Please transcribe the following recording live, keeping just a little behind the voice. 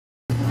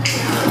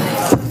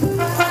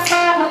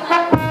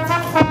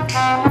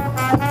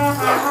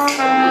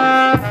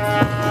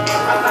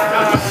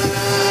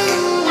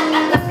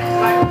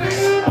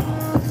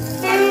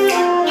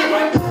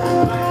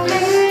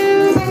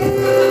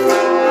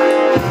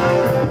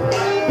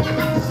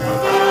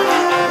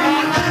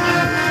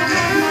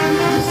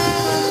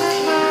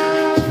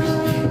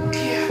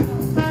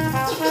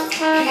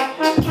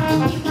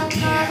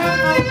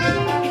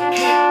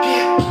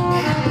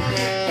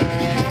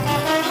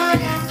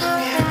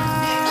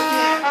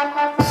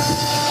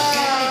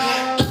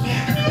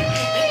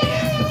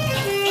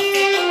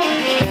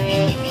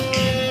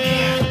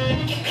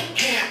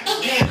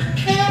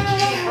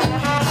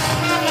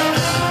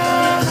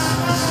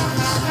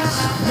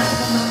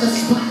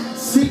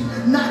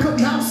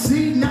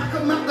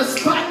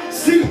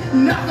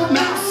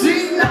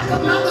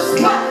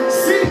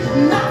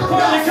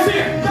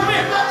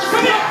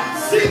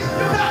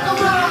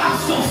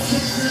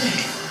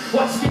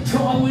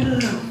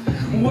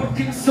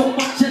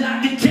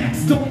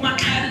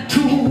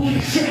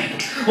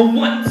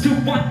1, 2,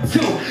 1, 2.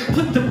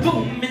 Put the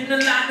boom in the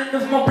lining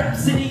of my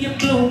rhapsody in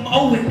bloom.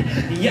 Oh,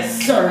 and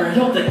yes, sir,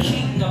 you're the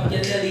king of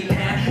your lily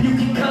pad. You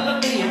can color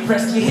me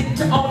impressed, you hit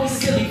to all these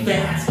silly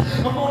fans.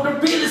 I'm on the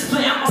realest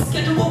plan, my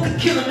schedule could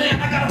kill a man.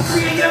 I got a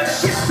 3 a.m.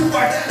 shift to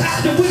work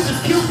after we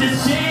just killed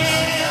this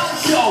damn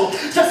show.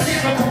 Just in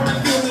the corner,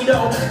 feel me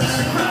though.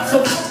 The crowd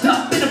so pumped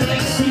up in the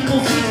place,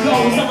 people's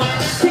egos. I'm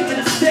taking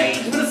the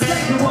stage with a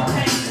second one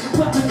pain.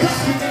 What the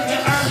custom in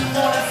your early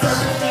morning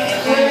service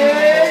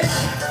meeting.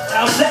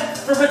 How's that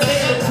for a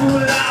day of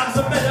 2 lives?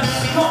 I better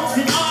bumps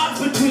and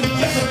odds between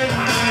Jekyll and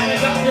Hyde.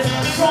 I got this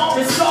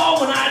strongest soul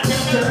when I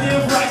attempt to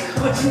live right,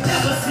 but you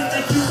never see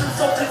the human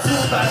soul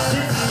consumed by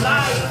this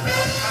life.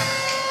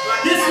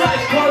 This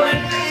life, Colin.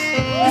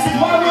 This is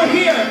why we're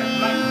here.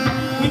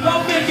 We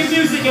love making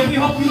music and we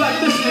hope you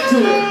like listening to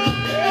it.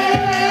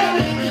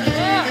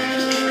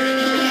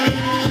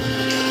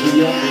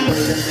 The only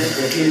way to make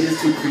a hit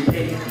is to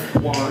create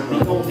one.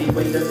 The only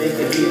way to make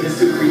a hit is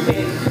to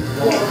create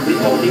one. The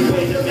only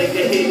way to make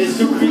a hit is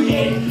to